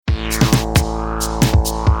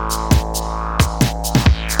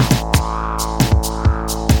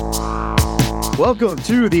Welcome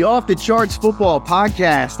to the Off the Charts Football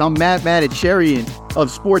Podcast. I'm Matt Manicherian of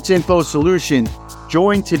Sports Info Solutions,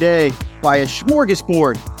 joined today by a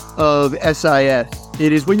smorgasbord of SIS.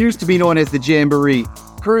 It is what used to be known as the Jamboree,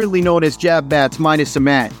 currently known as Jab Bats minus a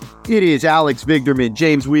mat. It is Alex Vigderman,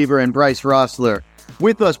 James Weaver, and Bryce Rossler.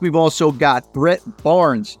 With us, we've also got Brett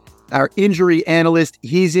Barnes, our injury analyst.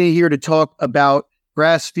 He's in here to talk about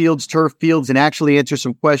grass fields, turf fields, and actually answer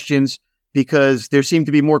some questions, because there seem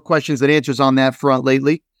to be more questions than answers on that front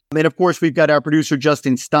lately. And of course, we've got our producer,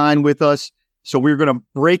 Justin Stein, with us. So we're going to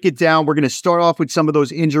break it down. We're going to start off with some of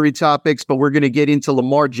those injury topics, but we're going to get into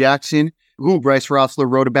Lamar Jackson, who Bryce Rossler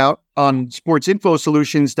wrote about on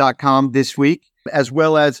sportsinfosolutions.com this week, as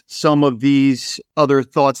well as some of these other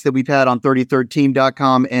thoughts that we've had on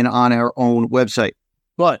 33rdteam.com and on our own website.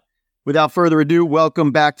 But without further ado,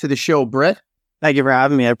 welcome back to the show, Brett. Thank you for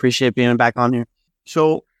having me. I appreciate being back on here.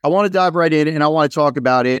 So I want to dive right in and I want to talk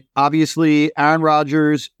about it. Obviously, Aaron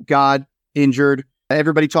Rodgers got injured.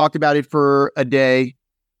 Everybody talked about it for a day.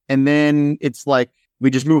 And then it's like, we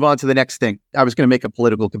just move on to the next thing. I was going to make a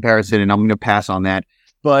political comparison and I'm going to pass on that.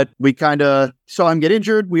 But we kind of saw him get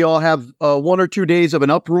injured. We all have 1 or 2 days of an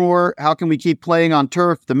uproar. How can we keep playing on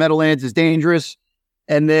turf? The Meadowlands is dangerous.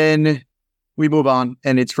 And then we move on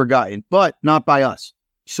and it's forgotten, but not by us.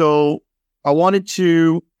 So I wanted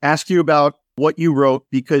to ask you about what you wrote,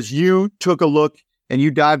 because you took a look and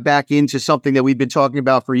you dive back into something that we've been talking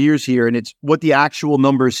about for years here. And it's what the actual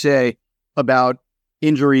numbers say about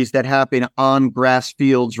injuries that happen on grass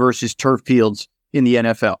fields versus turf fields in the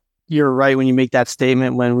NFL. You're right when you make that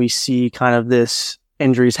statement. When we see kind of this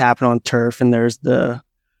injuries happen on turf and there's the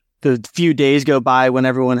few days go by when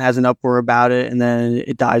everyone has an uproar about it, and then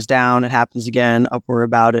it dies down, it happens again, uproar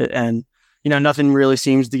about it. And nothing really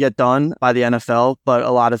seems to get done by the NFL, but a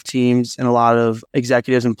lot of teams and a lot of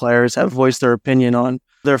executives and players have voiced their opinion on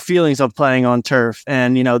their feelings of playing on turf.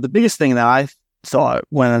 And, the biggest thing that I thought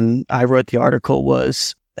when I wrote the article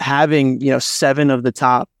was having, 7 of the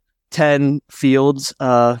top 10 fields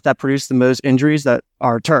that produce the most injuries that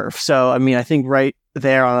are turf. So, I think right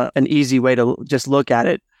there on an easy way to just look at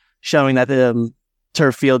it, showing that the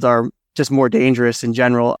turf fields are just more dangerous in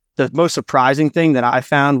general. The most surprising thing that I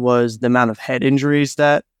found was the amount of head injuries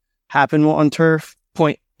that happen on turf.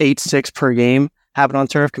 0.86 per game happen on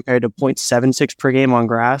turf compared to 0.76 per game on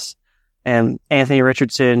grass. And Anthony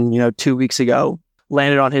Richardson, 2 weeks ago,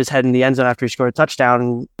 landed on his head in the end zone after he scored a touchdown.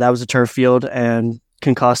 And that was a turf field and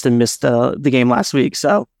concussed and missed the game last week.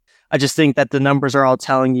 So I just think that the numbers are all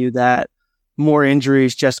telling you that more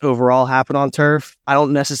injuries just overall happen on turf. I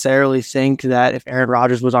don't necessarily think that if Aaron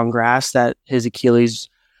Rodgers was on grass that his Achilles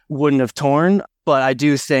wouldn't have torn, but I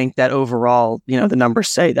do think that overall, the numbers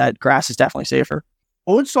say that grass is definitely safer.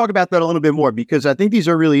 Well, let's talk about that a little bit more, because I think these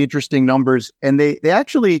are really interesting numbers, and they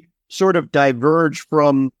actually sort of diverge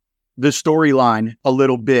from the storyline a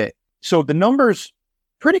little bit. So the numbers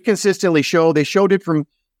pretty consistently they showed it from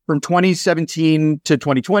 2017 to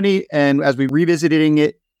 2020, and as we revisiting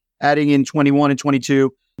it, adding in 21 and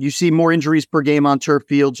 22, you see more injuries per game on turf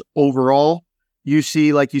fields overall. You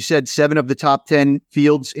see, like you said, 7 of the top 10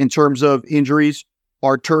 fields in terms of injuries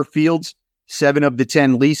are turf fields. 7 of the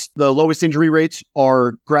 10 the lowest injury rates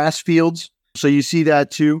are grass fields. So you see that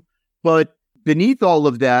too. But beneath all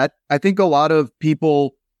of that, I think a lot of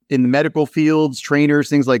people in the medical fields, trainers,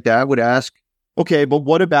 things like that would ask, okay, but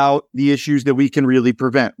what about the issues that we can really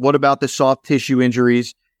prevent? What about the soft tissue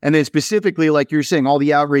injuries? And then specifically, like you're saying, all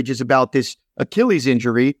the outrages about this Achilles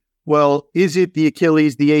injury. Well, is it the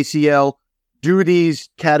Achilles, the ACL? Do these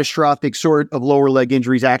catastrophic sort of lower leg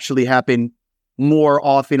injuries actually happen more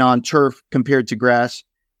often on turf compared to grass?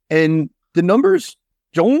 And the numbers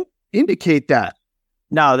don't indicate that.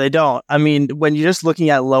 No, they don't. When you're just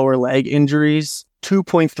looking at lower leg injuries,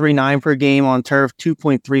 2.39 per game on turf,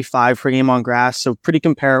 2.35 per game on grass. So pretty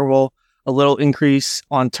comparable, a little increase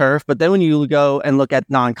on turf. But then when you go and look at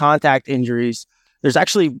non-contact injuries, there's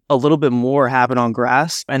actually a little bit more happen on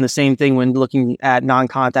grass. And the same thing when looking at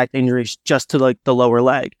non-contact injuries just to the lower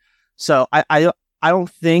leg. So I don't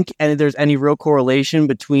think there's any real correlation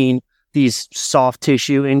between these soft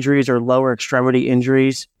tissue injuries or lower extremity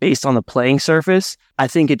injuries based on the playing surface. I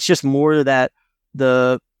think it's just more that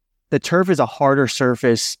the turf is a harder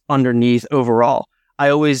surface underneath overall. I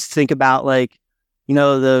always think about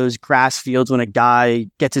those grass fields when a guy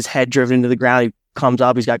gets his head driven into the ground, he comes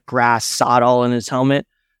up, he's got grass sod all in his helmet.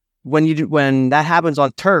 When that happens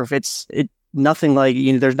on turf, it's nothing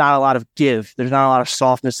there's not a lot of give. There's not a lot of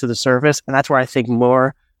softness to the surface. And that's where I think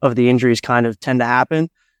more of the injuries kind of tend to happen.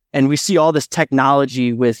 And we see all this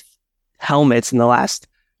technology with helmets in the last,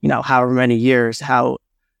 however many years, how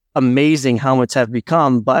amazing helmets have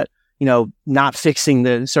become. But, not fixing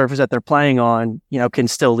the surface that they're playing on, can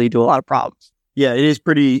still lead to a lot of problems. Yeah, it is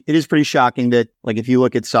pretty shocking that, like, if you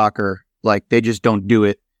look at soccer, like, they just don't do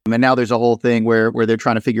it. And now there's a whole thing where they're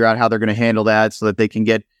trying to figure out how they're going to handle that so that they can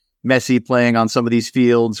get Messi playing on some of these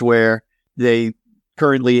fields where they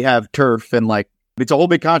currently have turf. And, like, it's a whole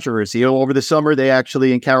big controversy. Over the summer, they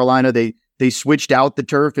actually, in Carolina, they switched out the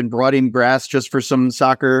turf and brought in grass just for some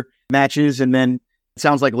soccer matches. And then it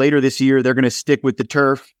sounds like later this year, they're going to stick with the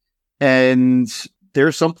turf. And there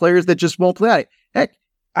are some players that just won't play. Heck,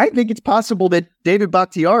 I think it's possible that David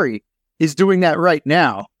Bakhtiari is doing that right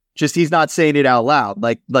now. Just he's not saying it out loud.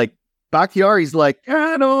 Like Bakhtiari's like,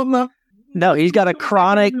 I don't know. No, he's got a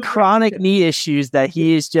chronic knee issues that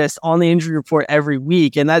he is just on the injury report every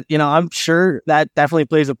week. And that, I'm sure that definitely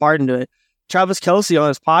plays a part into it. Travis Kelce on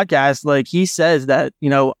his podcast, like, he says that,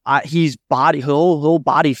 his whole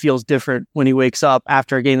body feels different when he wakes up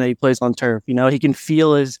after a game that he plays on turf. He can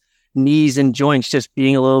feel his knees and joints just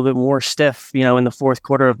being a little bit more stiff, in the fourth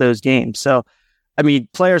quarter of those games. So, I mean,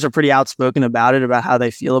 players are pretty outspoken about it, about how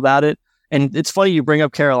they feel about it. And it's funny you bring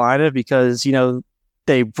up Carolina because,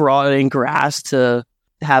 they brought in grass to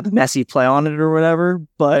have Messi play on it or whatever.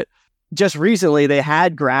 But just recently they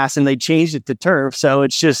had grass and they changed it to turf. So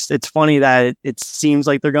it's funny that it seems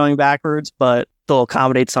like they're going backwards, but they'll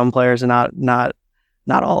accommodate some players and not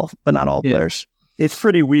all players. It's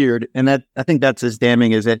pretty weird. And that, I think that's as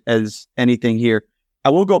damning as anything here. I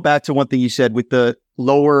will go back to one thing you said with the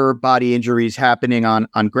lower body injuries happening on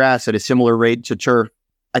grass at a similar rate to turf.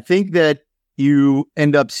 I think that you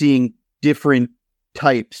end up seeing different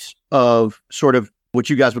types of sort of what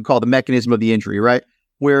you guys would call the mechanism of the injury, right?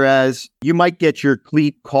 Whereas you might get your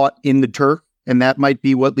cleat caught in the turf, and that might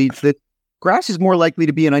be what leads to it. Grass is more likely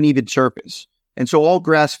to be an uneven surface. And so all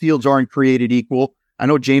grass fields aren't created equal. I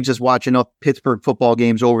know James has watched enough Pittsburgh football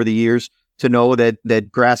games over the years to know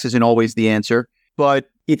that grass isn't always the answer. But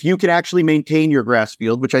if you can actually maintain your grass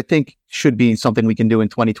field, which I think should be something we can do in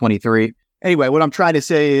 2023. Anyway, what I'm trying to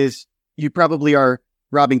say is you probably are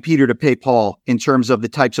robbing Peter to pay Paul in terms of the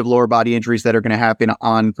types of lower body injuries that are going to happen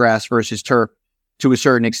on grass versus turf to a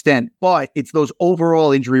certain extent. But it's those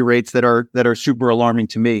overall injury rates that are super alarming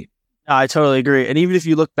to me. I totally agree. And even if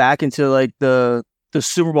you look back into like the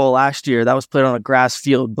Super Bowl last year, that was played on a grass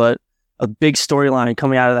field, but a big storyline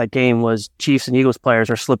coming out of that game was Chiefs and Eagles players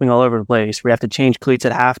are slipping all over the place. We have to change cleats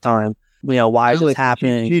at halftime. Why is this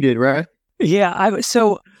happening? Cheated, right? Yeah.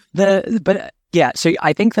 So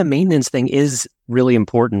I think the maintenance thing is really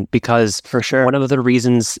important because for sure, one of the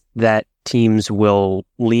reasons that teams will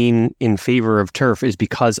lean in favor of turf is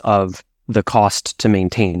because of the cost to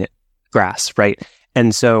maintain grass, right?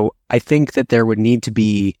 And so I think that there would need to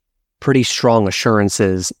be pretty strong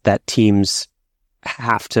assurances that teams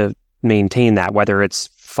have to maintain that, whether it's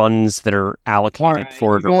funds that are allocated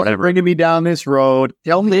for it or whatever. Bringing me down this road.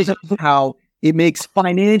 Tell me how it makes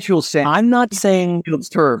financial sense. I'm not saying it's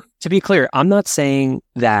turf. To be clear, I'm not saying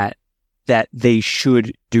that they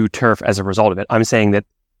should do turf as a result of it. I'm saying that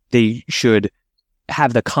they should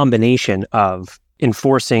have the combination of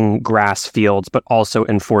enforcing grass fields, but also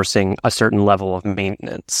enforcing a certain level of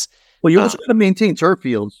maintenance. Well, you also got to maintain turf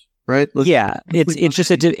fields, right? It's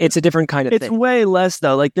just it's a different kind of thing. It's way less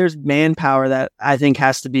though. Like there's manpower that I think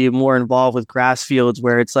has to be more involved with grass fields,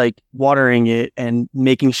 where it's like watering it and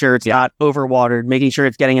making sure it's not overwatered, making sure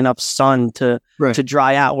it's getting enough sun to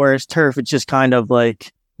dry out. Whereas turf, it's just kind of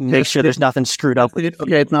like make sure there's nothing screwed up with it.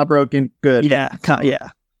 Okay, it's not broken. Good. Yeah.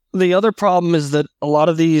 The other problem is that a lot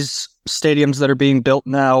of these stadiums that are being built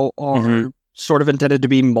now are sort of intended to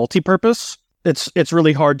be multi-purpose. It's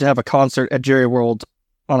really hard to have a concert at Jerry World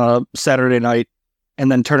on a Saturday night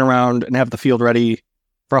and then turn around and have the field ready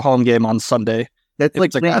for a home game on Sunday.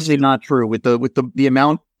 That's actually not true with the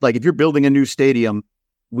amount. Like if you're building a new stadium,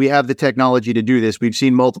 we have the technology to do this. We've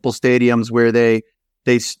seen multiple stadiums where they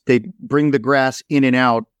bring the grass in and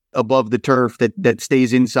out above the turf that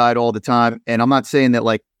stays inside all the time. And I'm not saying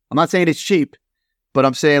it's cheap, but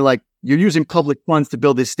I'm saying like you're using public funds to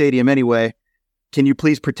build this stadium anyway. Can you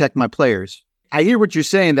please protect my players? I hear what you're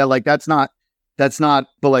saying that like that's not,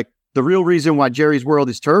 but like the real reason why Jerry's World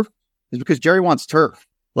is turf is because Jerry wants turf.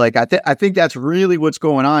 Like I think that's really what's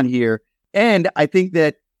going on here. And I think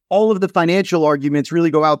that all of the financial arguments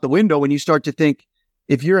really go out the window when you start to think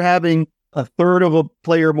if you're having a third of a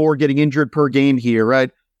player more getting injured per game here,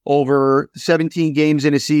 right? Over 17 games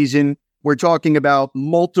in a season, we're talking about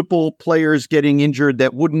multiple players getting injured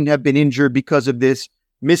that wouldn't have been injured because of this,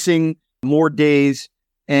 missing more days,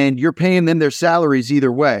 and you're paying them their salaries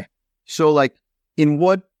either way. So like in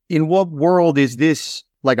what world is this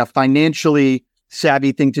like a financially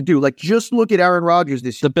savvy thing to do. Like, just look at Aaron Rodgers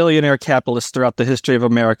this year. The billionaire capitalists throughout the history of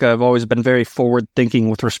America have always been very forward thinking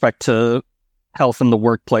with respect to health in the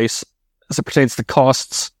workplace as it pertains to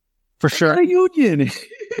costs, for sure. A union.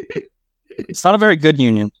 It's not a very good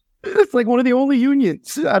union. It's like one of the only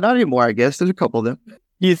unions. Not anymore, I guess. There's a couple of them.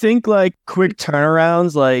 Do you think like quick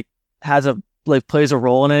turnarounds plays a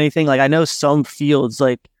role in anything? Like, I know some fields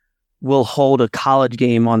like will hold a college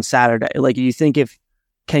game on Saturday. Like, do you think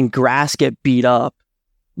can grass get beat up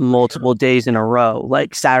multiple days in a row?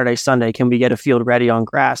 Like Saturday, Sunday, can we get a field ready on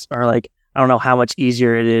grass? Or like, I don't know how much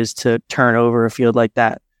easier it is to turn over a field like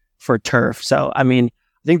that for turf. So, I mean,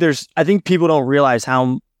 I think people don't realize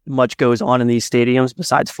how much goes on in these stadiums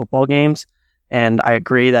besides football games. And I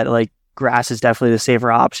agree that like grass is definitely the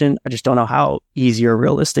safer option. I just don't know how easy or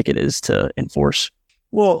realistic it is to enforce.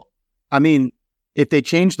 Well, I mean, if they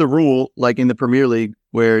change the rule, like in the Premier League,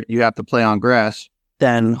 where you have to play on grass,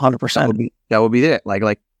 then 100%. That would be it. Like,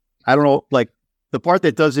 I don't know, like the part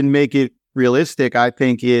that doesn't make it realistic, I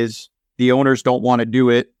think, is the owners don't want to do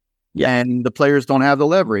it. Yeah. And the players don't have the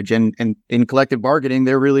leverage. And in collective bargaining,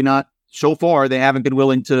 they're really not, so far, they haven't been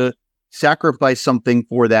willing to sacrifice something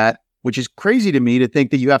for that, which is crazy to me to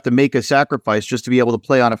think that you have to make a sacrifice just to be able to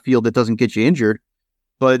play on a field that doesn't get you injured.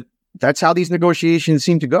 But that's how these negotiations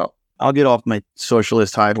seem to go. I'll get off my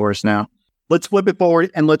socialist high horse now. Let's flip it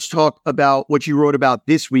forward and let's talk about what you wrote about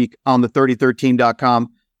this week on the 3013.com,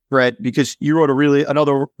 Brett, because you wrote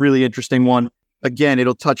another really interesting one. Again,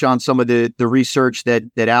 it'll touch on some of the research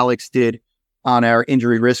that Alex did on our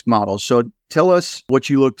injury risk model. So tell us what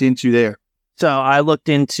you looked into there. So I looked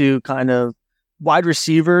into kind of wide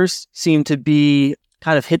receivers seem to be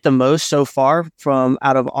kind of hit the most so far from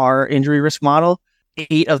out of our injury risk model.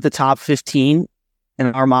 8 of the top 15 in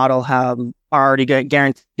our model are already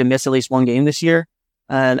guaranteed to miss at least one game this year.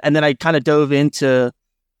 And then I kind of dove into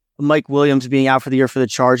Mike Williams being out for the year for the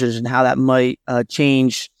Chargers and how that might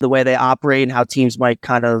change the way they operate and how teams might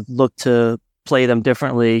kind of look to play them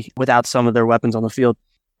differently without some of their weapons on the field.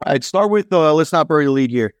 I'd start with, let's not bury the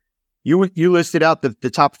lead here. You listed out the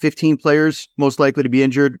top 15 players most likely to be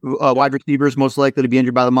injured, wide receivers most likely to be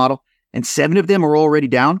injured by the model, and 7 of them are already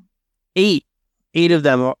down? 8 of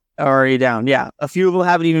them are already down, yeah. A few of them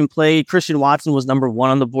haven't even played. Christian Watson was number 1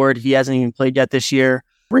 on the board. He hasn't even played yet this year.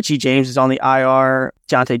 Richie James is on the IR.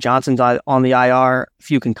 Deontay Johnson's on the IR. A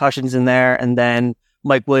few concussions in there. And then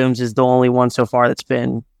Mike Williams is the only one so far that's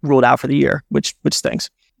been ruled out for the year, which stinks.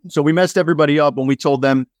 So we messed everybody up when we told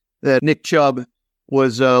them that Nick Chubb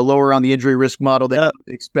was lower on the injury risk model than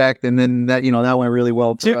you expect, and then that went really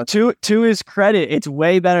well. To his credit, it's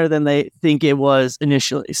way better than they think it was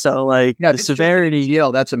initially. So the severity,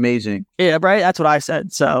 that's amazing. Yeah, right. That's what I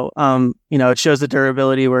said. So it shows the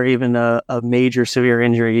durability where even a major severe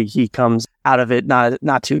injury, he comes out of it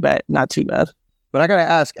not too bad. But I gotta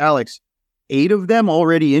ask, Alex, 8 of them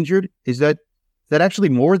already injured? Is that actually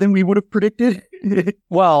more than we would have predicted?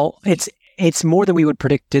 Well, it's more than we would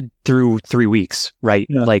predicted through 3 weeks, right?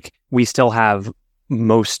 Yeah. Like we still have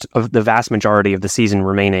most of the vast majority of the season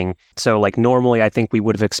remaining. So like normally I think we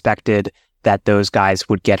would have expected that those guys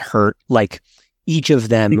would get hurt. Like each of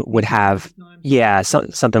them would have,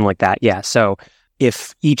 something like that. Yeah. So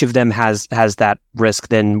if each of them has that risk,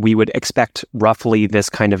 then we would expect roughly this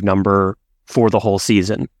kind of number for the whole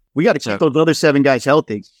season. We got to keep those other 7 guys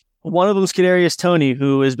healthy. One of them is Kadarius Toney,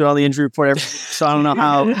 who has been on the injury report every week, so I don't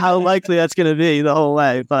know how likely that's going to be the whole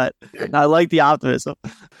way, but I like the optimism.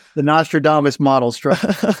 The Nostradamus model struck.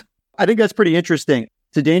 I think that's pretty interesting.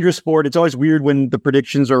 It's a dangerous sport. It's always weird when the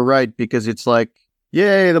predictions are right because it's like,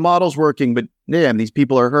 yay, the model's working, but damn, these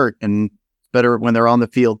people are hurt, and it's better when they're on the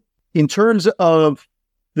field. In terms of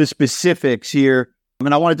the specifics here,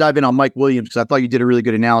 I want to dive in on Mike Williams because I thought you did a really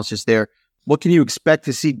good analysis there. What can you expect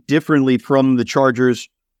to see differently from the Chargers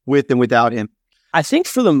with and without him? I think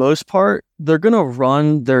for the most part, they're going to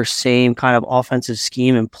run their same kind of offensive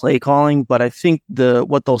scheme and play calling, but I think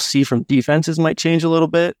what they'll see from defenses might change a little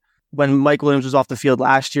bit. When Mike Williams was off the field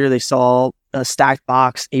last year, they saw a stacked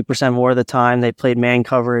box 8% more of the time. They played man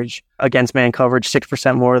coverage against man coverage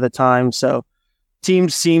 6% more of the time. So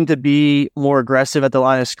teams seem to be more aggressive at the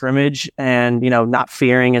line of scrimmage and, not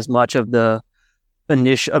fearing as much of the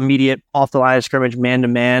immediate off the line of scrimmage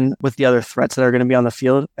man-to-man with the other threats that are going to be on the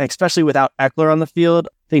field, especially without Eckler on the field.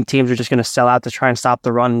 I think teams are just going to sell out to try and stop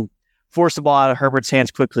the run, force the ball out of Herbert's hands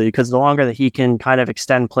quickly, because the longer that he can kind of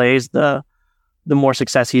extend plays, the more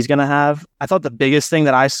success he's going to have. I thought the biggest thing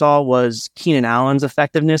that I saw was Keenan Allen's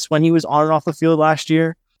effectiveness when he was on and off the field last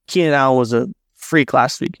year. Keenan Allen was a freak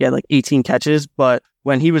last week. He had 18 catches, but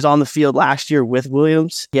when he was on the field last year with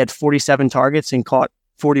Williams, he had 47 targets and caught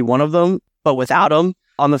 41 of them. But without him,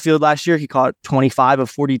 On the field last year, he caught 25 of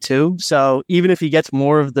 42. So even if he gets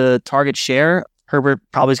more of the target share, Herbert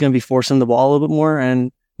probably is going to be forcing the ball a little bit more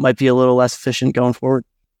and might be a little less efficient going forward.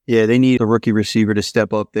 Yeah, they need a rookie receiver to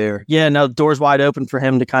step up there. Yeah, no, the door's wide open for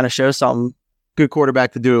him to kind of show something. Good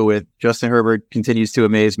quarterback to do it with. Justin Herbert continues to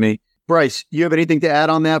amaze me. Bryce, you have anything to add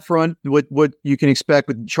on that front? What you can expect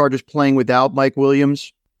with the Chargers playing without Mike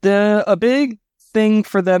Williams? A big thing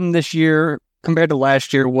for them this year compared to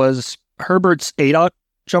last year was Herbert's ADOT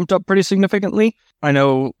jumped up pretty significantly. I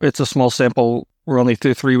know it's a small sample. We're only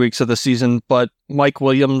through 3 weeks of the season, but Mike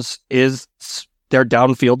Williams is their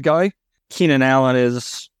downfield guy. Keenan Allen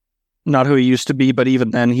is not who he used to be, but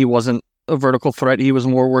even then he wasn't a vertical threat. He was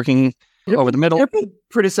more working over the middle. You're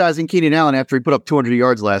criticizing Keenan Allen after he put up 200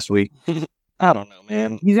 yards last week. I don't know,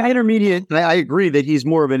 man. He's an intermediate. I agree that he's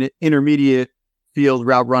more of an intermediate field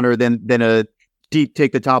route runner than a deep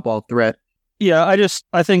take the top off threat. Yeah,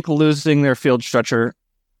 I think losing their field stretcher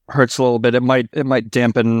hurts a little bit. It might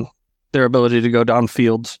dampen their ability to go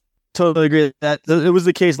downfield. Totally agree with that. It was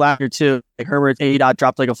the case last year too. Like Herbert's ADOT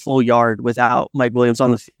dropped like a full yard without Mike Williams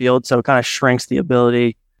on the field, so it kind of shrinks the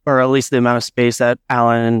ability, or at least the amount of space that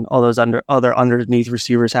Allen and all those other underneath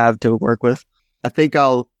receivers have to work with. I think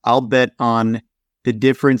I'll bet on the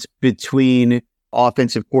difference between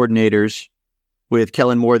offensive coordinators with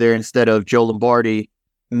Kellen Moore there instead of Joe Lombardi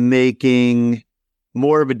making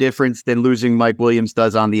more of a difference than losing Mike Williams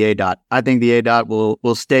does on the ADOT. I think the ADOT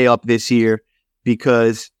will stay up this year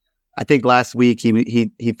because I think last week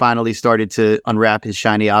he finally started to unwrap his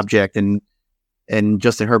shiny object and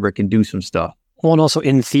Justin Herbert can do some stuff. Well, and also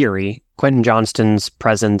in theory, Quentin Johnston's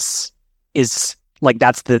presence is like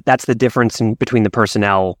that's the difference between the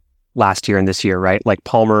personnel last year and this year, right? Like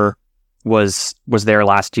Palmer was there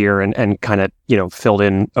last year and kind of, filled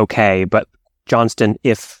in okay, but Johnston,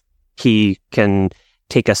 if he can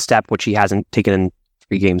take a step, which he hasn't taken in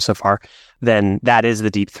 3 games so far, then that is the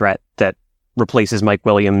deep threat that replaces Mike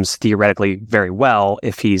Williams theoretically very well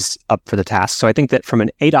if he's up for the task. So I think that from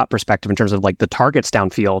an ADOT perspective, in terms of like the targets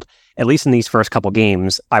downfield, at least in these first couple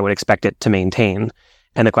games, I would expect it to maintain.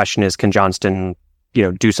 And the question is, can Johnston,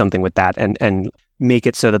 do something with that and make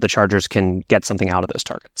it so that the Chargers can get something out of those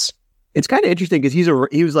targets? It's kind of interesting because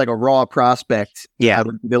he was like a raw prospect. Yeah.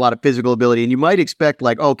 With a lot of physical ability. And you might expect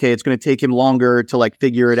like, okay, it's going to take him longer to like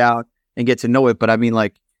figure it out and get to know it. But I mean,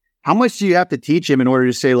 like, how much do you have to teach him in order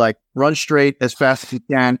to say like, run straight as fast as you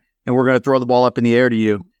can, and we're going to throw the ball up in the air to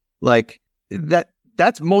you? Like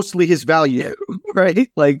that's mostly his value, right?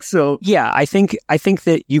 Like, so. Yeah, I think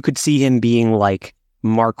that you could see him being like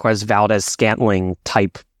Marquez Valdez-Scantling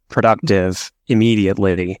type productive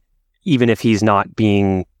immediately, even if he's not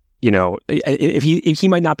being, if he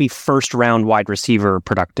might not be first round wide receiver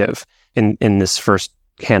productive in this first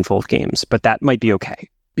handful of games, but that might be okay.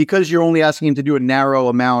 Because you're only asking him to do a narrow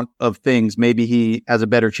amount of things, maybe he has a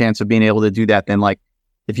better chance of being able to do that than like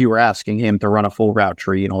if you were asking him to run a full route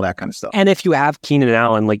tree and all that kind of stuff. And if you have Keenan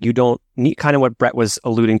Allen, like you don't need kind of what Brett was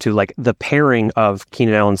alluding to, like the pairing of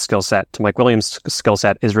Keenan Allen's skill set to Mike Williams' skill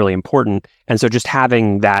set is really important. And so just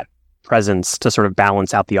having that presence to sort of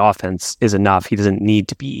balance out the offense is enough. He doesn't need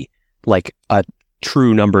to be like a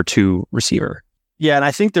true number 2 receiver. Yeah, and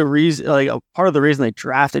I think the reason, like part of the reason they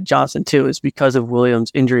drafted Johnston too, is because of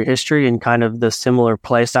Williams' injury history and kind of the similar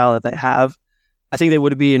play style that they have. I think they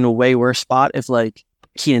would be in a way worse spot if like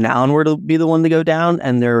Keenan Allen were to be the one to go down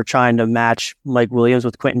and they're trying to match Mike Williams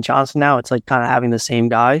with Quentin Johnston now. It's like kind of having the same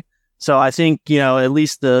guy. So I think, at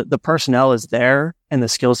least the personnel is there and the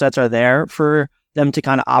skill sets are there for them to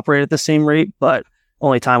kind of operate at the same rate, but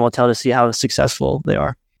only time will tell to see how successful they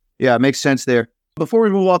are. Yeah, it makes sense there. Before we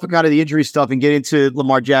move off of kind of the injury stuff and get into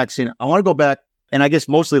Lamar Jackson, I want to go back, and I guess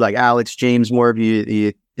mostly like Alex, James, more of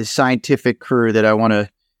the scientific crew that I want to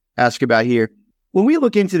ask about here. When we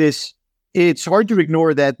look into this, it's hard to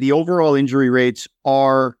ignore that the overall injury rates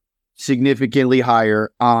are significantly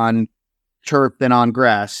higher on turf than on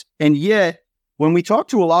grass. And yet, when we talk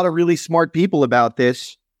to a lot of really smart people about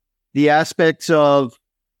this, the aspects of,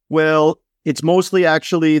 well, it's mostly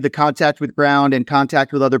actually the contact with ground and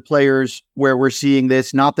contact with other players where we're seeing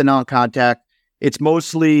this, not the non-contact. It's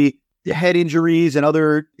mostly head injuries and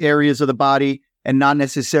other areas of the body and not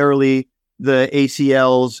necessarily the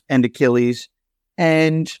ACLs and Achilles.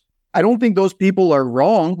 And I don't think those people are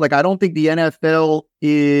wrong. Like, I don't think the NFL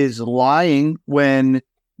is lying when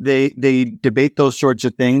they debate those sorts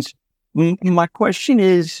of things. My question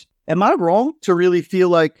is, am I wrong to really feel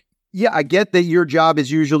like, yeah, I get that your job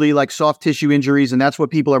is usually like soft tissue injuries, and that's what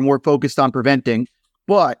people are more focused on preventing.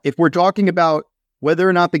 But if we're talking about whether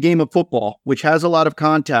or not the game of football, which has a lot of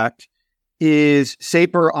contact, is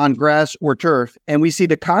safer on grass or turf, and we see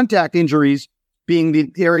the contact injuries being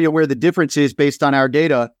the area where the difference is based on our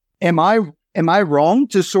data. Am I wrong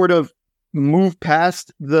to sort of move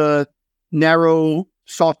past the narrow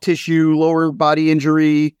soft tissue, lower body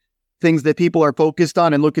injury things that people are focused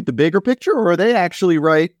on and look at the bigger picture, or are they actually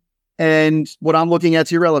right? And what I'm looking at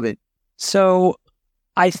is irrelevant. So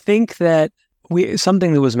I think that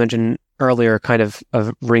something that was mentioned earlier kind of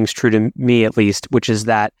rings true to me, at least, which is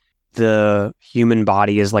that the human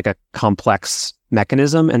body is like a complex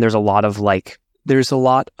mechanism, and there's a lot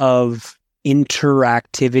of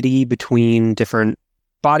interactivity between different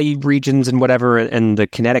body regions and whatever, and the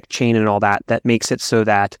kinetic chain and all that makes it so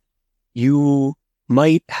that you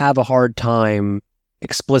might have a hard time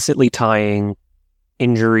explicitly tying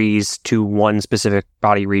injuries to one specific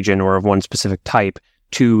body region or of one specific type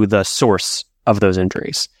to the source of those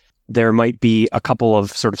injuries. There might be a couple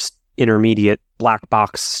of sort of intermediate black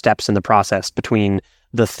box steps in the process between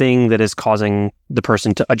the thing that is causing the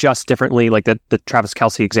person to adjust differently, like the Travis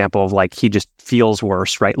Kelce example of like he just feels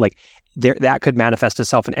worse, right? Like that could manifest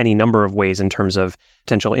itself in any number of ways in terms of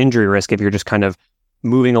potential injury risk if you're just kind of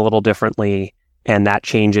moving a little differently, and that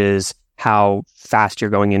changes how fast you're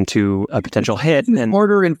going into a potential hit. And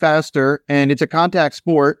harder and faster, and it's a contact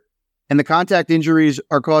sport, and the contact injuries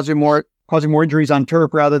are causing more injuries on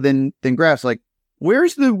turf rather than grass. Like,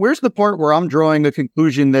 where's the part where I'm drawing a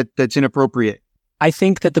conclusion that's inappropriate? I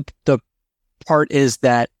think that the part is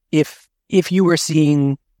that if you were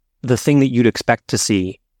seeing the thing that you'd expect to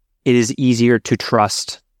see, it is easier to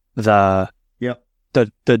trust the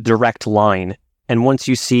direct line. And once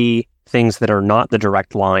you see things that are not the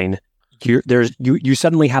direct line, you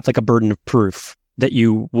suddenly have like a burden of proof that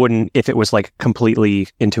you wouldn't if it was like completely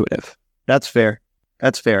intuitive. That's fair.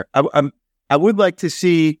 I would like to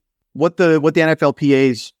see what the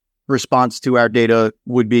NFLPA's response to our data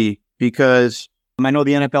would be, because I know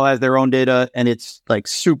the NFL has their own data and it's like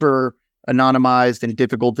super anonymized and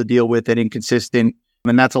difficult to deal with and inconsistent.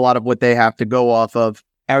 And that's a lot of what they have to go off of.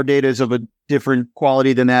 Our data is of a different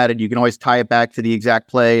quality than that, and you can always tie it back to the exact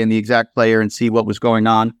play and the exact player and see what was going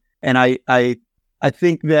on. And I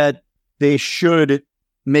think that they should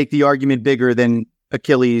make the argument bigger than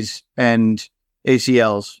Achilles and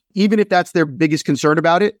ACLs. Even if that's their biggest concern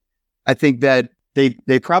about it, I think that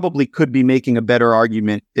they probably could be making a better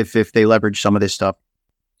argument if they leverage some of this stuff.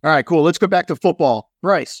 All right, cool. Let's go back to football.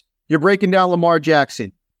 Bryce, you're breaking down Lamar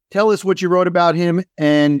Jackson. Tell us what you wrote about him,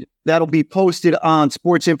 and that'll be posted on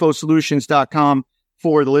sportsinfosolutions.com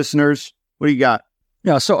for the listeners. What do you got?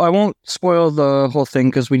 Yeah, so I won't spoil the whole thing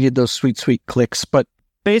because we need those sweet, sweet clicks. But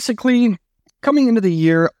basically, coming into the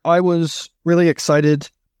year, I was really excited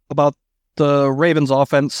about the Ravens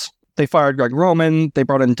offense. They fired Greg Roman. They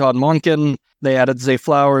brought in Todd Monken. They added Zay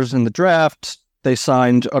Flowers in the draft. They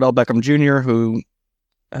signed Odell Beckham Jr., who,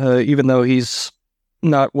 even though he's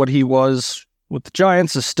not what he was with the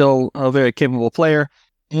Giants, is still a very capable player.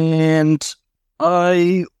 And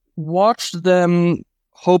I watched them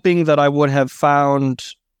hoping that I would have found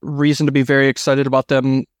reason to be very excited about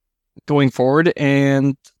them going forward.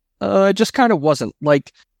 And it just kind of wasn't.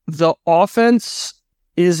 Like, the offense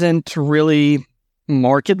isn't really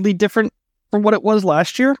markedly different from what it was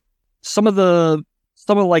last year. Some of the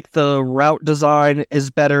route design is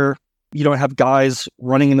better. You don't have guys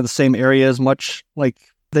running into the same area as much like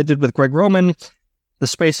they did with Greg Roman. The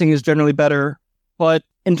spacing is generally better. But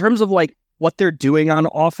in terms of like what they're doing on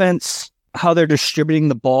offense, how they're distributing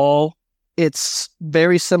the ball, it's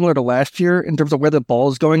very similar to last year in terms of where the ball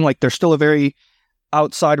is going. Like, they're still a very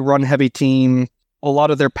outside run heavy team. A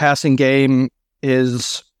lot of their passing game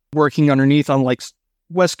is working underneath on like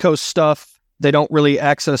West Coast stuff. They don't really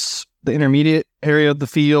access the intermediate area of the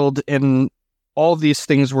field, and all of these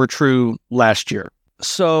things were true last year.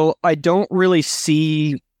 So I don't really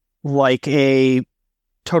see like a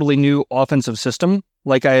totally new offensive system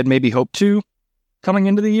like I had maybe hoped to coming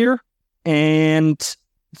into the year. And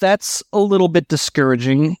that's a little bit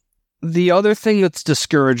discouraging. The other thing that's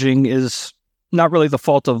discouraging is not really the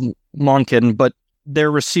fault of Monken, but their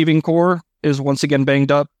receiving core is once again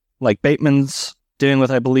banged up. Like, Bateman's dealing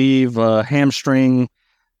with, I believe, a hamstring.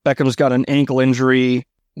 Beckham's got an ankle injury.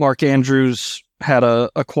 Mark Andrews had a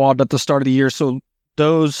quad at the start of the year. So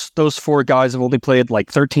those four guys have only played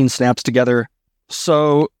like 13 snaps together.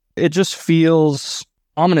 So it just feels,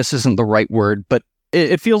 ominous isn't the right word, but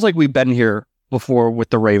it feels like we've been here before with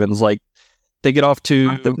the Ravens. Like, they get off to...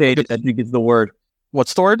 Constipated, I think is the word.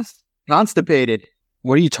 What's the word? Constipated.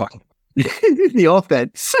 What are you talking about? The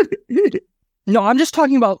offense. No, I'm just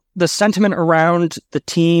talking about the sentiment around the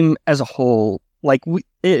team as a whole. Like,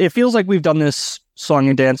 it feels like we've done this song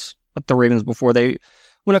and dance with the Ravens before. They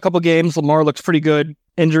win a couple games. Lamar looks pretty good.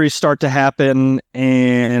 Injuries start to happen,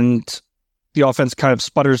 and the offense kind of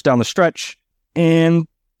sputters down the stretch. And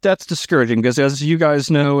that's discouraging because, as you guys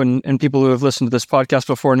know, and people who have listened to this podcast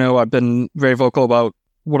before know, I've been very vocal about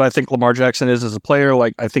what I think Lamar Jackson is as a player.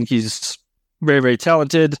 Like, I think he's very, very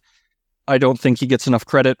talented. I don't think he gets enough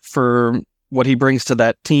credit for what he brings to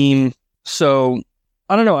that team. So,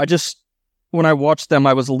 I don't know. When I watched them,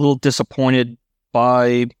 I was a little disappointed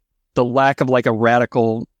by the lack of like a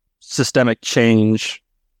radical systemic change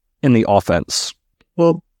in the offense.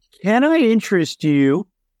 Well, can I interest you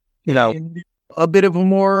in a bit of a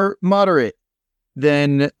more moderate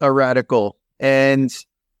than a radical? And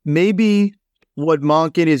maybe what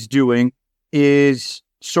Monken is doing is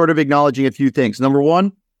sort of acknowledging a few things. Number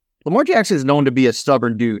one, Lamar Jackson is known to be a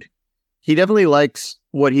stubborn dude. He definitely likes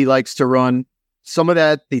what he likes to run. Some of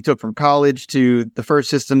that they took from college to the first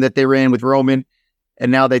system that they ran with Roman.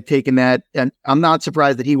 And now they've taken that. And I'm not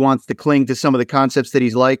surprised that he wants to cling to some of the concepts that he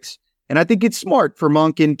likes. And I think it's smart for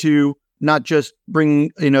Monken to not just bring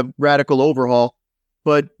in a radical overhaul,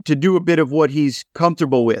 but to do a bit of what he's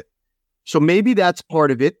comfortable with. So maybe that's part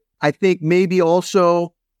of it. I think maybe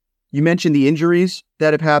also, you mentioned the injuries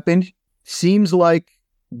that have happened. Seems like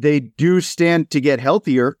they do stand to get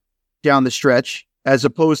healthier down the stretch, as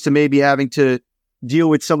opposed to maybe having to deal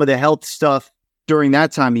with some of the health stuff during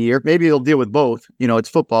that time of year. Maybe they'll deal with both. It's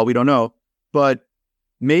football. We don't know. But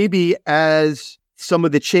maybe as some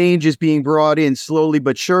of the change is being brought in slowly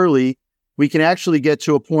but surely, we can actually get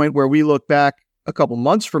to a point where we look back a couple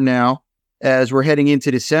months from now as we're heading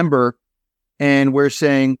into December and we're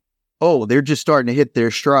saying, oh, they're just starting to hit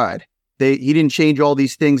their stride. He didn't change all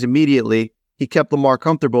these things immediately. He kept Lamar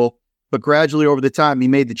comfortable, but gradually over the time, he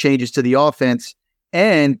made the changes to the offense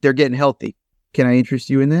and they're getting healthy. Can I interest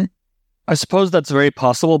you in that? I suppose that's very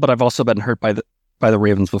possible, but I've also been hurt by the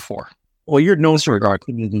Ravens before. Well, you're known to regard.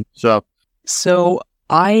 So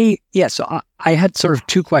I had sort of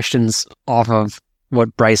two questions off of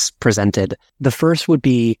what Bryce presented. The first would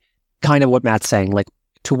be kind of what Matt's saying, like,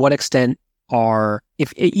 to what extent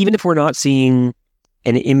even if we're not seeing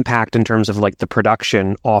an impact in terms of like the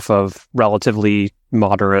production off of relatively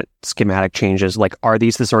moderate schematic changes, like, are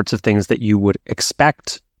these the sorts of things that you would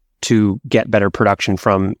expect to get better production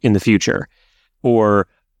from in the future? Or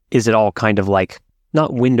is it all kind of like,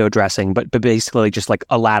 not window dressing, but basically just like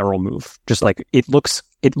a lateral move? Just like it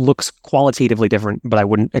looks qualitatively different, but I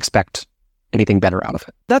wouldn't expect anything better out of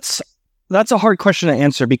it. That's a hard question to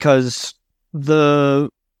answer because the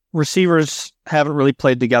receivers haven't really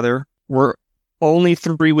played together. We're only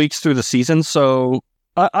 3 weeks through the season, so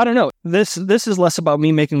I don't know. This is less about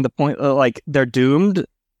me making the point like they're doomed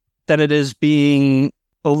than it is being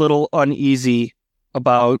a little uneasy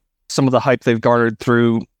about some of the hype they've garnered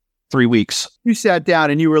through 3 weeks. You sat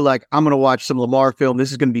down and you were like, I'm going to watch some Lamar film.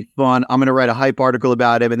 This is going to be fun. I'm going to write a hype article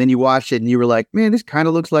about him. And then you watched it and you were like, man, this kind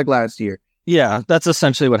of looks like last year. Yeah, that's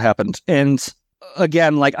essentially what happened. And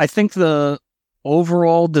again, like, I think the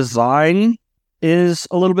overall design is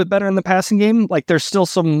a little bit better in the passing game. Like, there's still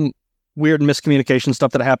some weird miscommunication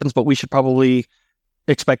stuff that happens, but we should probably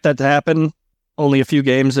expect that to happen only a few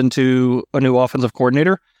games into a new offensive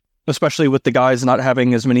coordinator, especially with the guys not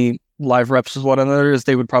having as many live reps as one another as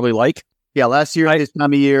they would probably like. Yeah, last year, this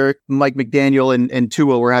time of year, Mike McDaniel and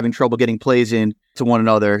Tua were having trouble getting plays in to one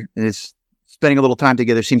another, and it's spending a little time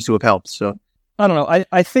together seems to have helped. So I don't know.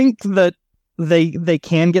 I think that they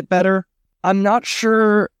can get better. I'm not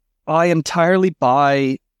sure I entirely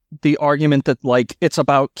buy the argument that like it's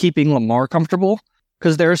about keeping Lamar comfortable,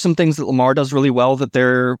 because there are some things that Lamar does really well that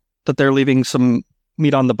they're leaving some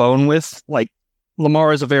meat on the bone with. Like,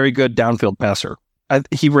 Lamar is a very good downfield passer.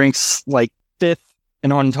 He ranks like 5th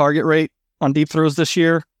in on target rate on deep throws this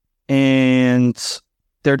year, and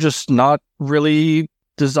they're just not really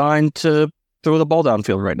designed to throw the ball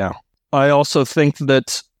downfield right now. I also think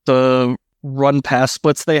that the run pass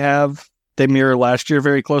splits they mirror last year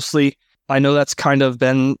very closely. I know that's kind of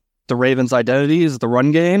been the Ravens' identity, is the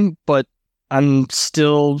run game, but I'm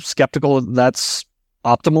still skeptical that's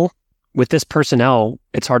optimal. With this personnel,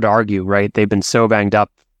 it's hard to argue, right? They've been so banged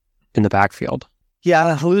up in the backfield.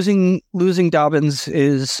 Yeah, losing Dobbins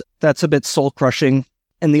that's a bit soul crushing,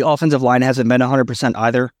 and the offensive line hasn't been 100%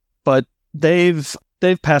 either. But they've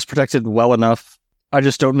pass protected well enough. I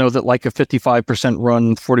just don't know that like a 55%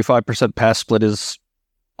 run, 45% pass split is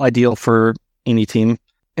ideal for any team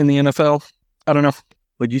in the NFL. I don't know.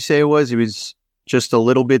 What'd you say it was? It was just a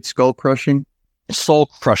little bit skull crushing? Soul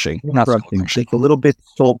crushing, not skull crushing. A little bit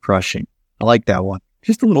soul crushing. I like that one.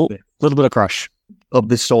 Just a little bit. A little bit of crush. Of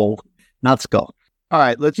the soul, not skull. All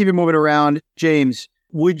right, let's keep it moving around. James,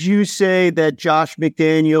 would you say that Josh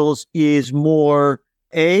McDaniels is more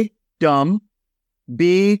A, dumb,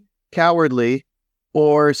 B, cowardly,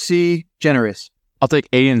 or C, Generous. I'll take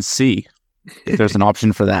A and C if there's an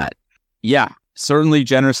option for that. Yeah, certainly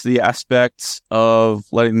generous to the aspects of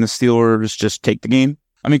letting the Steelers just take the game.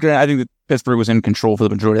 I mean, granted, I think that Pittsburgh was in control for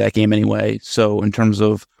the majority of that game anyway. So in terms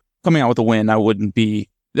of coming out with a win, I wouldn't be.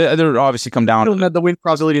 They're obviously come down. I don't have the win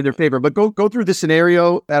probability in their favor, but go through the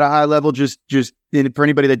scenario at a high level, just for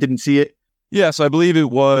anybody that didn't see it. Yeah, so I believe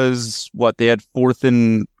it was they had fourth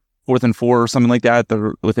and 4 or something like that.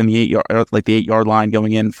 They're within the 8-yard line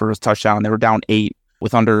going in for a touchdown. They were down 8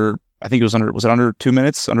 with under. I think it was under 2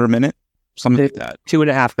 minutes, under a minute, something like that.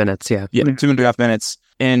 2.5 minutes. Yeah, 2.5 minutes.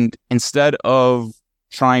 And instead of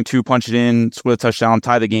trying to punch it in, score the touchdown,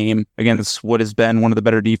 tie the game against what has been one of the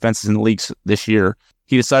better defenses in the league this year,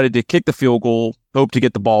 he decided to kick the field goal, hope to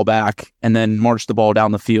get the ball back, and then march the ball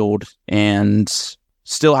down the field, and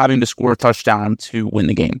still having to score a touchdown to win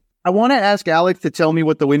the game. I want to ask Alex to tell me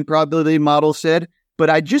what the win probability model said, but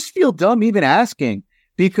I just feel dumb even asking,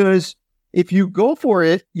 because if you go for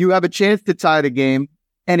it, you have a chance to tie the game,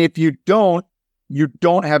 and if you don't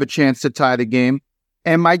have a chance to tie the game.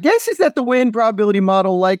 And my guess is that the win probability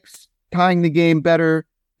model likes tying the game better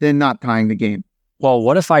than not tying the game. Well,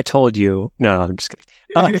 what if I told you? No, I'm just kidding.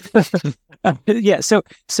 Yeah,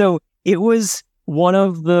 so it was one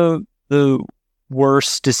of the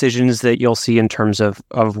worst decisions that you'll see in terms of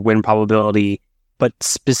win probability, but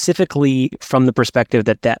specifically from the perspective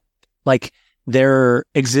that like their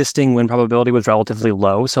existing win probability was relatively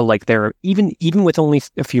low. So like they're even with only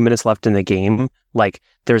a few minutes left in the game, like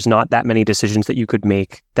there's not that many decisions that you could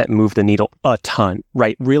make that move the needle a ton,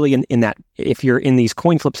 right? Really in that, if you're in these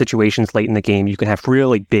coin flip situations late in the game, you can have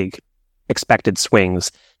really big expected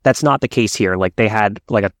swings. That's not the case here. Like they had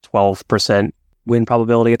like a 12% win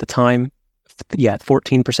probability at the time. Yeah,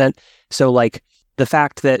 14%. So like the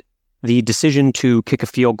fact that the decision to kick a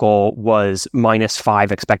field goal was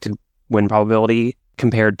 -5 expected win probability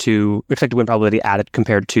added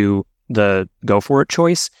compared to the go for it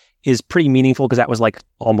choice is pretty meaningful, because that was like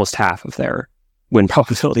almost half of their win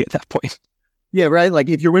probability at that point. Yeah, right. Like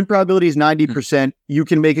if your win probability is 90%, you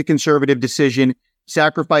can make a conservative decision,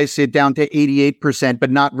 sacrifice it down to 88%,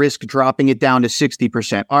 but not risk dropping it down to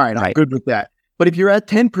 60%. All right, I'm good with that. But if you're at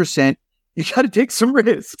 10%, you got to take some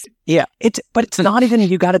risks. Yeah, it's not even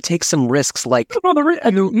you got to take some risks. Like he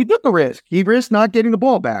took a risk. He risked not getting the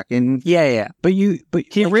ball back, and But he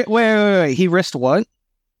wait. He risked what?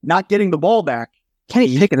 Not getting the ball back.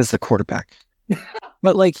 Kenny Pickett is the quarterback.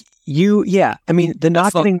 But like I mean, the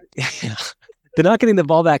not getting the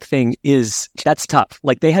ball back thing that's tough.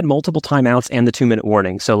 Like they had multiple timeouts and the 2-minute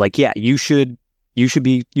warning. So like, yeah, you should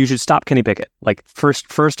stop Kenny Pickett. Like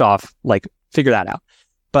first off, like figure that out.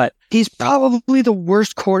 But he's probably the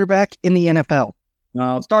worst quarterback in the NFL.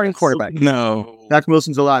 No, starting quarterback. No, Zach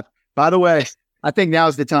Wilson's alive. By the way, I think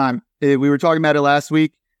now's the time. We were talking about it last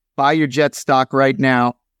week. Buy your Jets stock right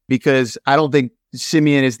now, because I don't think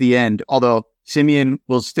Simeon is the end. Although Simeon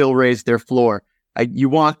will still raise their floor. You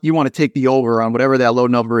want to take the over on whatever that low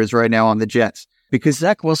number is right now on the Jets, because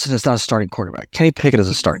Zach Wilson is not a starting quarterback. Kenny Pickett is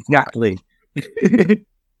a starting quarterback. Exactly.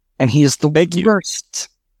 And he is the worst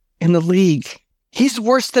in the league. He's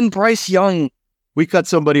worse than Bryce Young. We cut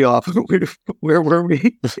somebody off. Where were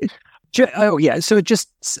we? So just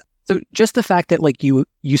the fact that like you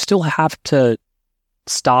still have to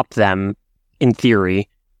stop them in theory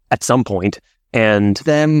at some point, and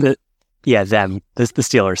the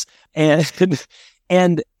Steelers,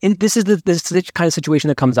 and this is the kind of situation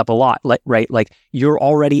that comes up a lot, right? Like you're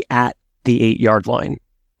already at the 8-yard line,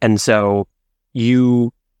 and so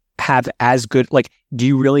you have as good, like, do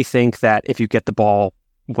you really think that if you get the ball,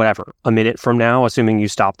 whatever, a minute from now, assuming you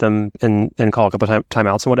stop them and call a couple of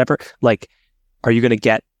timeouts and whatever, like, are you going to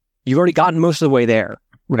get, you've already gotten most of the way there,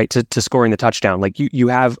 right, to scoring the touchdown. Like you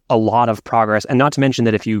have a lot of progress, and not to mention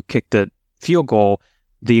that if you kick the field goal,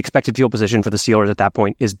 the expected field position for the Steelers at that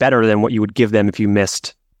point is better than what you would give them if you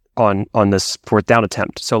missed on this 4th down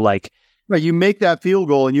attempt. So like, right, you make that field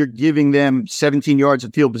goal and you're giving them 17 yards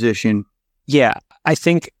of field position. Yeah, I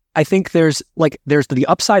think there's the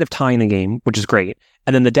upside of tying the game, which is great.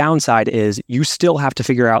 And then the downside is you still have to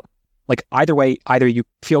figure out, like, either way, either you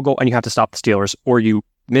field goal and you have to stop the Steelers, or you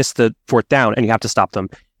miss the 4th down and you have to stop them.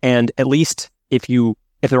 And at least if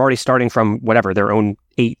they're already starting from whatever, their own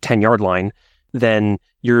 8-10 yard line, then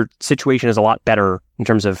your situation is a lot better in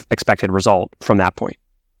terms of expected result from that point.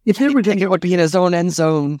 If there was it would be in his own end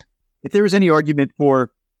zone. If there was any argument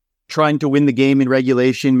for trying to win the game in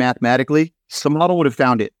regulation mathematically, the model would have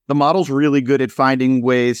found it. The model's really good at finding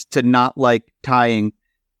ways to not like tying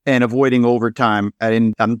and avoiding overtime.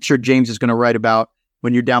 And I'm sure James is going to write about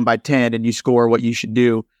when you're down by 10 and you score, what you should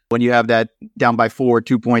do when you have that down by 4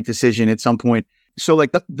 2-point decision at some point So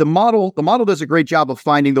like the model does a great job of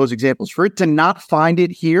finding those examples. For it to not find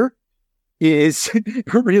it here is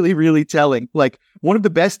really, really telling. Like one of the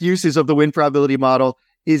best uses of the win probability model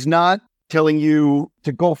is not telling you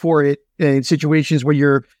to go for it in situations where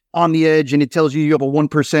you're on the edge and it tells you have a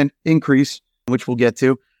 1% increase, which we'll get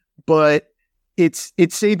to, but it's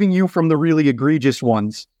saving you from the really egregious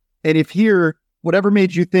ones. And if here, whatever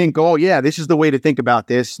made you think, oh yeah, this is the way to think about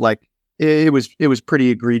this, like it was pretty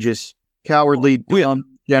egregious, cowardly, dumb,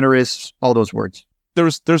 generous, all those words.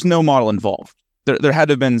 There's no model involved. There had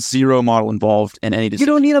to have been zero model involved in any decision.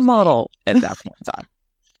 You don't need a model at that point in time.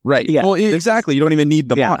 Right. Yeah. Well, exactly. You don't even need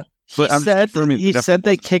the model. He said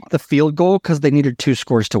they kicked the field goal because they needed 2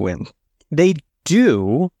 scores to win. They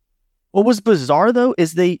do. What was bizarre though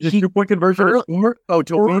is Just 2-point conversion to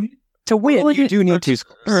win. To win, you do need 2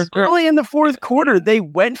 scores. Early in the fourth quarter, they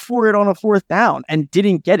went for it on a 4th down and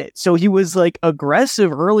didn't get it. So he was like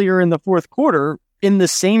aggressive earlier in the fourth quarter in the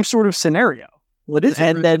same sort of scenario. Well, it is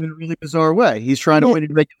in a really bizarre way. He's trying to win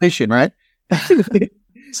in regulation, right?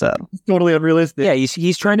 So it's totally unrealistic. Yeah,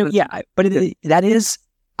 he's trying to. Yeah, but that is.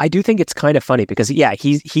 I do think it's kind of funny because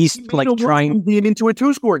he's like trying to get into a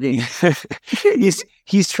 2-score game.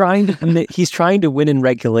 he's trying to win in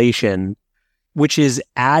regulation, which is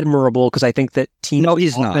admirable because I think that teams. No,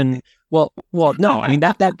 he's often, not. Well, no. I mean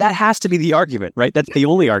that has to be the argument, right? That's the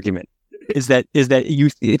only argument. Is that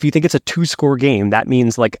if you think it's a 2-score game, that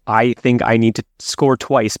means like I think I need to score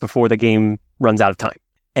twice before the game runs out of time.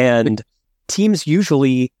 And teams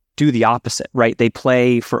usually do the opposite, right? They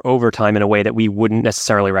play for overtime in a way that we wouldn't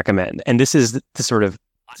necessarily recommend. And this is the sort of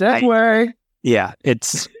segue. Yeah,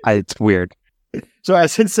 it's weird. So I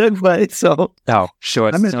said segue. So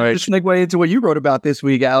sure. I'm going to segue into what you wrote about this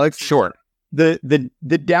week, Alex. Sure. The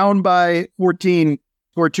down by 14,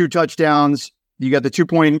 score 2 touchdowns. You got the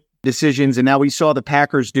 2-point decisions, and now we saw the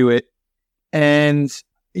Packers do it. And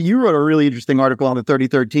you wrote a really interesting article on the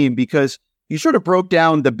 33rd team because you sort of broke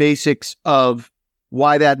down the basics of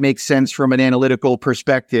why that makes sense from an analytical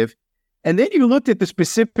perspective. And then you looked at the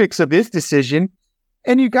specifics of this decision,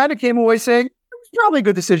 and you kind of came away saying, it was probably a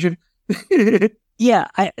good decision. Yeah.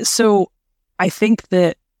 So I think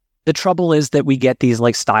that the trouble is that we get these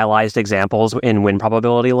like stylized examples in win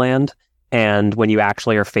probability land. And when you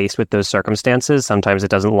actually are faced with those circumstances, sometimes it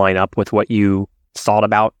doesn't line up with what you thought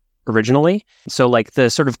about originally. So like the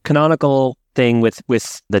sort of canonical thing with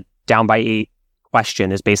the down by 8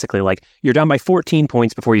 question is basically like you're down by 14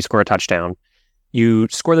 points before you score a touchdown. You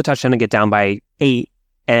score the touchdown and get down by 8.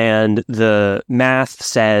 And the math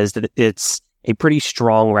says that it's a pretty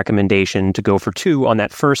strong recommendation to go for 2 on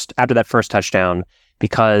after that first touchdown,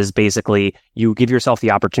 because basically you give yourself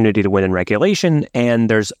the opportunity to win in regulation, and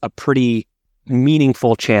there's a pretty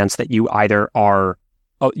meaningful chance that you either are,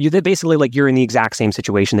 you're basically like you're in the exact same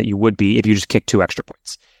situation that you would be if you just kick 2 extra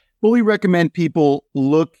points. Fully recommend people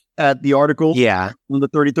look at the article on the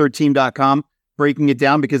 33rdteam.com, breaking it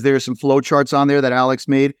down, because there are some flow charts on there that Alex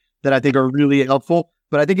made that I think are really helpful.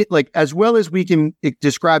 But I think it, like, as well as we can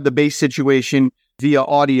describe the base situation via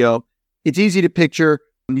audio, it's easy to picture.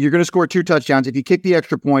 You're going to score 2 touchdowns. If you kick the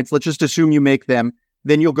extra points, let's just assume you make them,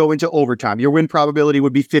 then you'll go into overtime. Your win probability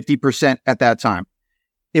would be 50% at that time.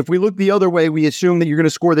 If we look the other way, we assume that you're going to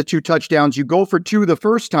score the 2 touchdowns. You go for 2 the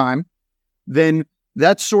first time, then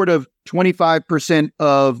that's sort of 25%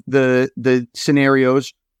 of the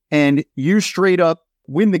scenarios, and you straight up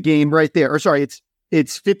win the game right there. Or sorry, it's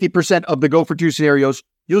 50% of the go for 2 scenarios.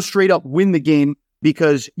 You'll straight up win the game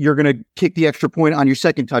because you're going to kick the extra point on your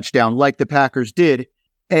second touchdown, like the Packers did.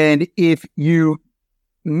 And if you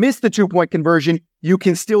miss the 2-point conversion, you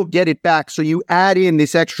can still get it back. So you add in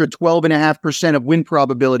this extra 12.5% of win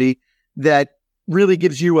probability that really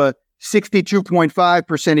gives you a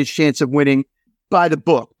 62.5% chance of winning by the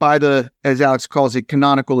book, by the, as Alex calls it,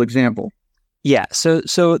 canonical example. Yeah. So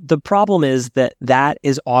the problem is that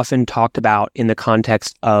is often talked about in the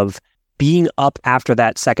context of being up after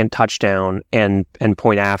that second touchdown and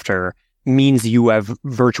point after means you have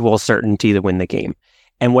virtual certainty to win the game.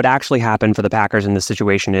 And what actually happened for the Packers in this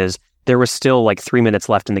situation is there was still like 3 minutes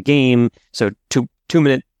left in the game. So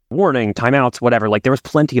 2-minute warning, timeouts, whatever. Like there was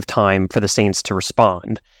plenty of time for the Saints to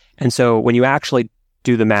respond. And so when you actually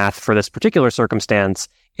do the math for this particular circumstance,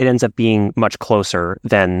 it ends up being much closer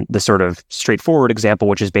than the sort of straightforward example,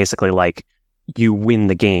 which is basically like you win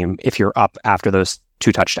the game if you're up after those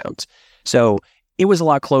 2 touchdowns. So it was a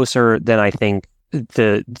lot closer than I think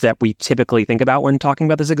that we typically think about when talking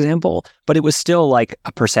about this example, but it was still like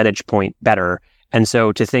a percentage point better. And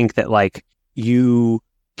so to think that like you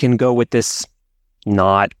can go with this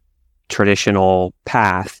not traditional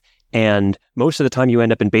path, and most of the time you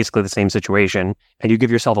end up in basically the same situation, and you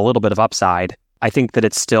give yourself a little bit of upside, I think that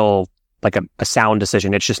it's still like a sound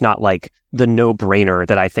decision. It's just not like the no-brainer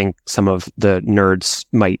that I think some of the nerds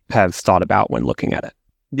might have thought about when looking at it.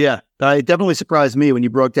 Yeah, it definitely surprised me when you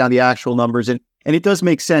broke down the actual numbers. And it does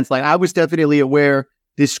make sense. Like, I was definitely aware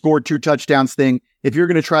this scored 2 touchdowns thing. If you're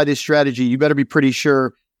going to try this strategy, you better be pretty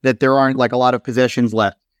sure that there aren't like a lot of possessions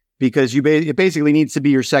left, because it basically needs to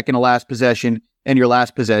be your second to last possession and your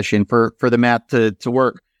last possession for the math to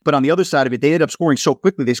work. But on the other side of it, they ended up scoring so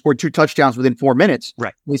quickly. They scored 2 touchdowns within 4 minutes,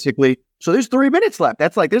 right? Basically. So there's 3 minutes left.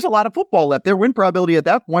 That's like, there's a lot of football left. Their win probability at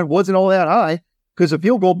that point wasn't all that high because a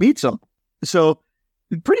field goal beats them. So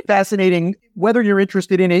pretty fascinating, whether you're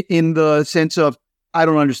interested in it in the sense of, I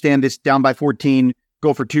don't understand this down by 14,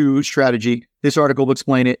 go for 2 strategy. This article will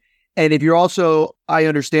explain it. And if you're also, I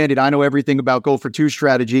understand it, I know everything about go for 2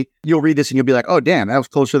 strategy, you'll read this and you'll be like, oh, damn, that was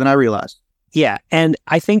closer than I realized. Yeah. And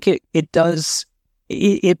I think it does,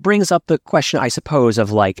 it brings up the question, I suppose,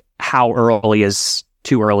 of like, how early is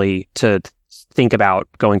too early to think about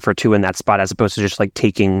going for 2 in that spot, as opposed to just like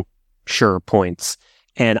taking sure points.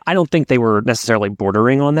 And I don't think they were necessarily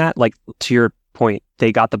bordering on that. Like, to your point,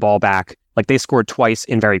 they got the ball back. Like, they scored twice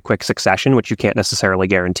in very quick succession, which you can't necessarily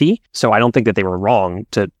guarantee. So I don't think that they were wrong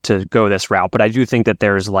to go this route. But I do think that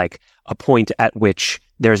there's like a point at which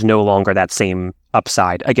there's no longer that same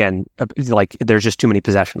upside. Again, like, there's just too many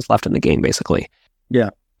possessions left in the game, basically. Yeah.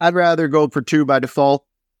 I'd rather go for 2 by default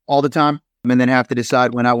all the time and then have to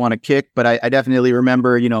decide when I want to kick. But I definitely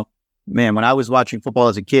remember, man, when I was watching football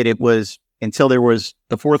as a kid, it was until there was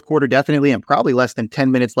the fourth quarter, definitely, and probably less than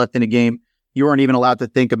 10 minutes left in a game, you weren't even allowed to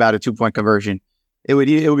think about a 2-point conversion. It would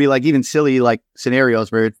be like even silly like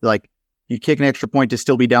scenarios where it's like you kick an extra point to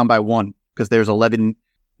still be down by 1 because there's 11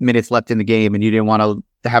 minutes left in the game and you didn't want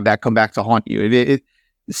to have that come back to haunt you.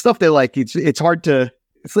 It's stuff that like it's hard to.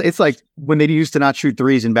 It's like when they used to not shoot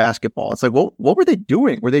threes in basketball. It's like, well, what were they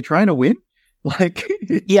doing? Were they trying to win? Like,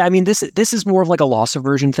 yeah, I mean, this is more of like a loss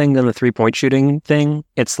aversion thing than a 3-point shooting thing.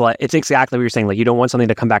 It's like, it's exactly what you're saying. Like, you don't want something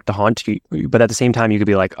to come back to haunt you, but at the same time, you could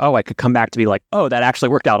be like, oh, I could come back to be like, oh, that actually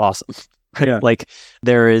worked out awesome. Yeah. Like,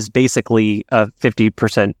 there is basically a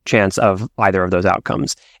 50% chance of either of those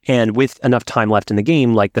outcomes. And with enough time left in the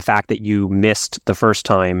game, like the fact that you missed the first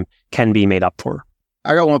time can be made up for.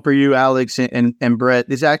 I got one for you, Alex and Brett.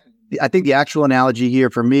 I think the actual analogy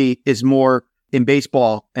here for me is more in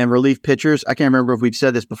baseball and relief pitchers. I can't remember if we've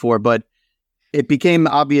said this before, but it became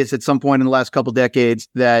obvious at some point in the last couple decades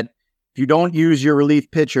that if you don't use your relief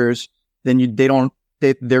pitchers, then they don't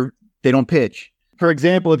pitch. For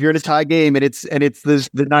example, if you're in a tie game and it's the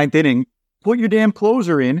 9th inning, put your damn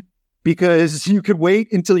closer in, because you could wait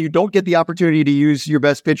until you don't get the opportunity to use your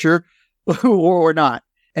best pitcher or not.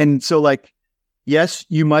 And so, like, yes,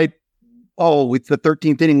 you might, it's the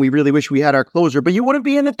 13th inning, we really wish we had our closer, but you wouldn't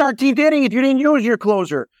be in the 13th inning if you didn't use your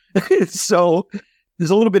closer. So there's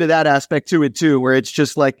a little bit of that aspect to it too, where it's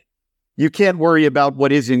just like, you can't worry about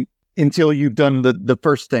what isn't until you've done the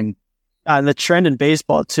first thing. And the trend in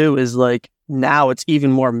baseball too is like, now it's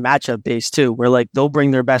even more matchup based too, where like they'll bring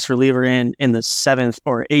their best reliever in the 7th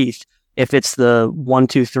or 8th if it's the 1,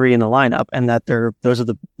 2, 3 in the lineup, and that those are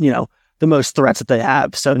the most threats that they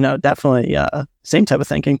have. So no, definitely same type of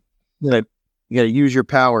thinking. You got to use your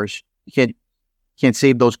powers. You can't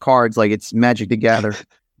save those cards like it's Magic the Gather.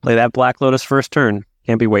 Play that Black Lotus first turn.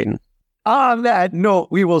 Can't be waiting. On that note,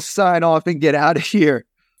 we will sign off and get out of here.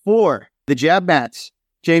 For the Jab Mats,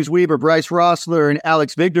 James Weaver, Bryce Rossler, and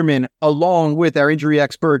Alex Vigderman, along with our injury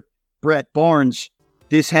expert, Brett Barnes,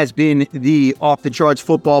 this has been the Off the Charts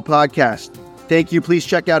Football Podcast. Thank you. Please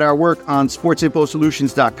check out our work on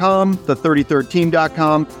sportsinfosolutions.com,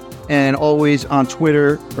 the33rdteam.com, and always on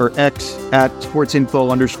Twitter or X at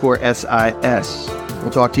sportsinfo_SIS.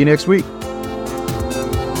 We'll talk to you next week.